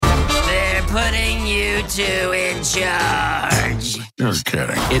putting you two in charge. Just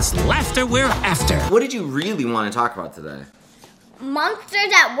kidding. It's laughter we're after. What did you really want to talk about today?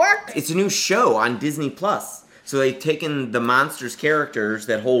 Monsters at Work. It's a new show on Disney Plus. So they've taken the Monsters characters,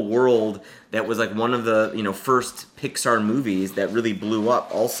 that whole world that was like one of the first Pixar movies that really blew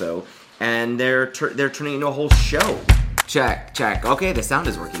up also, and they're turning into a whole show. Check. Okay, the sound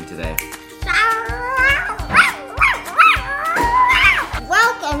is working today.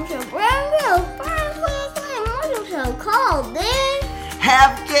 Welcome to a brand new Firefly show called the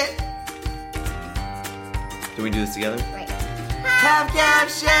Do we do this together? Right.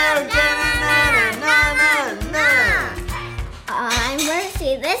 I'm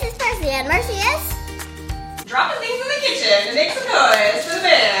Mercy. This is Mercy, and Mercy is dropping things in the kitchen to make some noise for the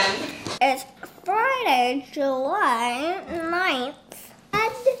band. It's Friday, July 9th.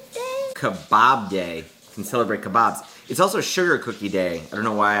 Kebab Day. You can celebrate kebabs. It's also Sugar Cookie Day. I don't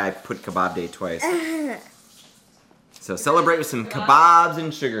know why I put Kebab Day twice. So celebrate with some kebabs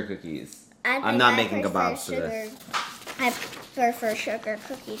and sugar cookies. I'm not making kebabs today. I prefer Sugar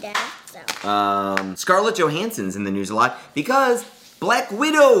Cookie Day. So. Scarlett Johansson's in the news a lot because Black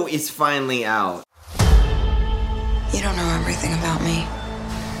Widow is finally out. You don't know everything about me.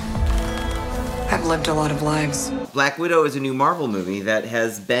 I've lived a lot of lives. Black Widow is a new Marvel movie that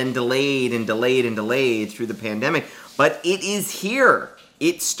has been delayed through the pandemic, but it is here.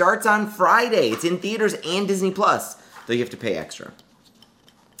 It starts on Friday. It's in theaters and Disney Plus, though you have to pay extra,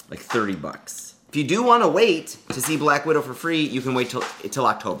 like $30. If you do want to wait to see Black Widow for free, you can wait till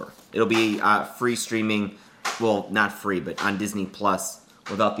October. It'll be free streaming, well, not free, but on Disney Plus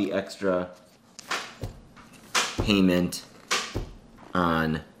without the extra payment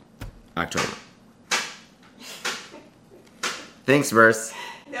on October. Thanks, Verse.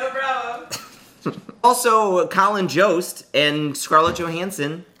 No problem. Also, Colin Jost and Scarlett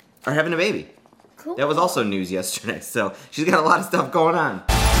Johansson are having a baby. Cool. That was also news yesterday, so she's got a lot of stuff going on.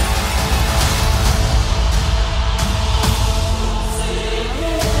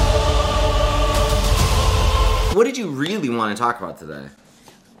 What did you really want to talk about today?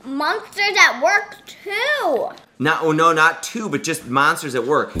 Monsters at Work 2. Not 2, but just Monsters at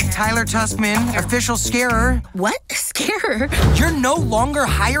Work. Tyler Tuskman, official scarer. What? Scarer? You're no longer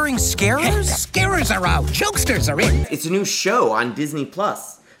hiring scarers? Scarers are out. Jokesters are in. It's a new show on Disney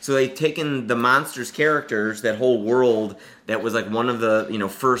Plus. So they've taken the Monsters characters, that whole world that was like one of the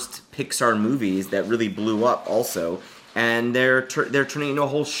first Pixar movies that really blew up also, and they're turning into a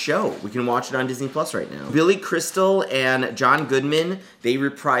whole show. We can watch it on Disney Plus right now. Billy Crystal and John Goodman, they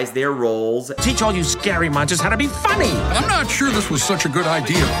reprise their roles. Teach all you scary monsters how to be funny. I'm not sure this was such a good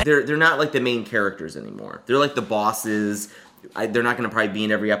idea. They're not like the main characters anymore. They're like the bosses. They're not going to probably be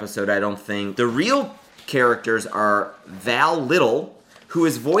in every episode, I don't think. The real characters are Val Little, who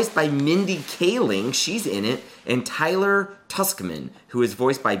is voiced by Mindy Kaling, she's in it, and Tyler Tuskman, who is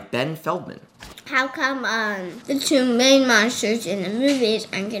voiced by Ben Feldman. How come the two main monsters in the movies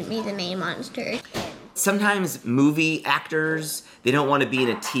aren't going to be the main monsters? Sometimes movie actors, they don't want to be in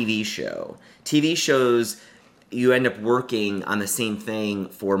a TV show. TV shows, you end up working on the same thing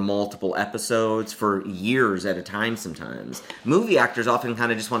for multiple episodes, for years at a time sometimes. Movie actors often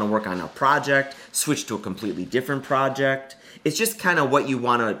kind of just want to work on a project, switch to a completely different project. It's just kind of what you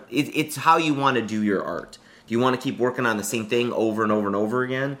want to, it's how you want to do your art. Do you want to keep working on the same thing over and over and over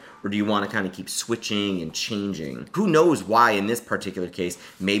again? Or do you want to kind of keep switching and changing? Who knows why in this particular case?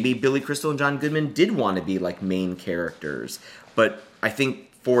 Maybe Billy Crystal and John Goodman did want to be like main characters. But I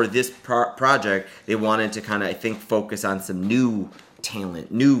think for this project, they wanted to kind of, I think, focus on some new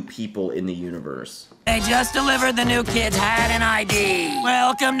talent, new people in the universe. They just delivered the new kids had an ID.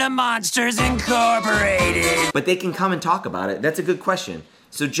 Welcome to Monsters Incorporated. But they can come and talk about it. That's a good question.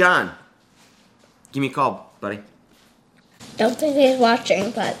 So, John, give me a call, buddy. Don't think he's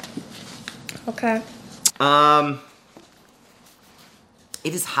watching, but okay.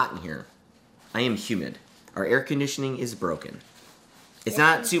 It is hot in here. I am humid. Our air conditioning is broken. It's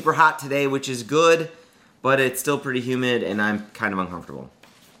not super hot today, which is good, but it's still pretty humid, and I'm kind of uncomfortable.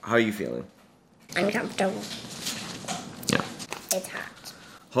 How are you feeling? Uncomfortable. Yeah. It's hot.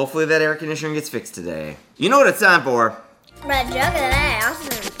 Hopefully that air conditioner gets fixed today. You know what it's time for. But joke of the day,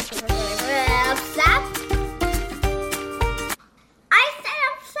 upset. I said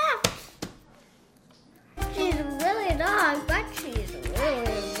upset. She's really a dog, but she's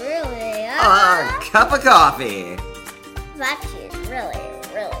really A cup of coffee. But she's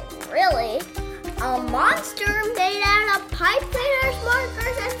really a monster made out of pipe cleaners,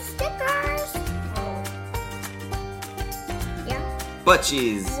 markers, and stickers. Yeah. But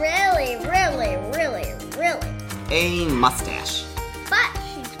she's Really a mustache. But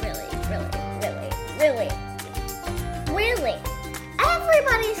she's really really,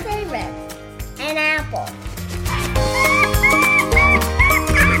 everybody's favorite, an apple.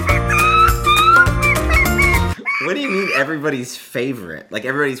 What do you mean everybody's favorite? Like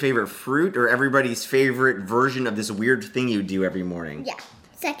everybody's favorite fruit or everybody's favorite version of this weird thing you do every morning? Yeah,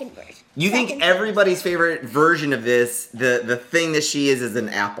 second version. You think everybody's favorite version of this, the thing that she is an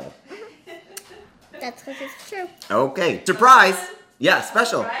apple? That's because it's true. Okay. Surprise! Yeah,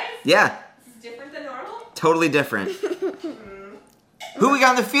 special. Surprise? Yeah. This is different than normal? Totally different. Who we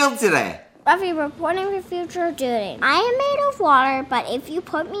got in the field today? Ruffy reporting for future duty. I am made of water, but if you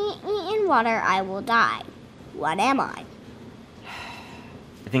put me in water, I will die. What am I?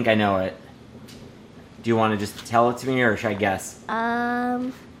 I think I know it. Do you want to just tell it to me or should I guess?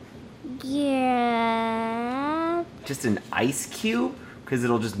 Yeah. Just an ice cube? Because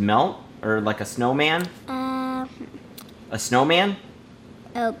it'll just melt? Or like a snowman? A snowman?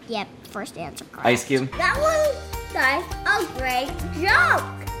 Oh, yep, first answer correct. Ice cube? That was, guys, a great joke.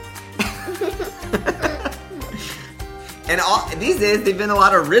 And these days, they've been a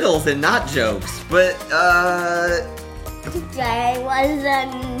lot of riddles and not jokes. But, Today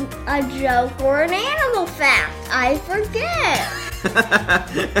wasn't a joke or an animal fact. I forget.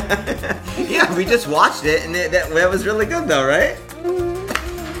 Yeah, we just watched it, and that was really good, though, right?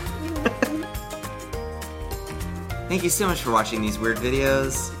 Thank you so much for watching these weird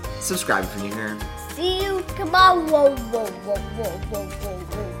videos. Subscribe if you're new here. See you tomorrow. Whoa, whoa, whoa, whoa, whoa, whoa,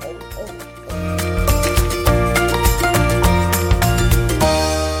 whoa, whoa, whoa.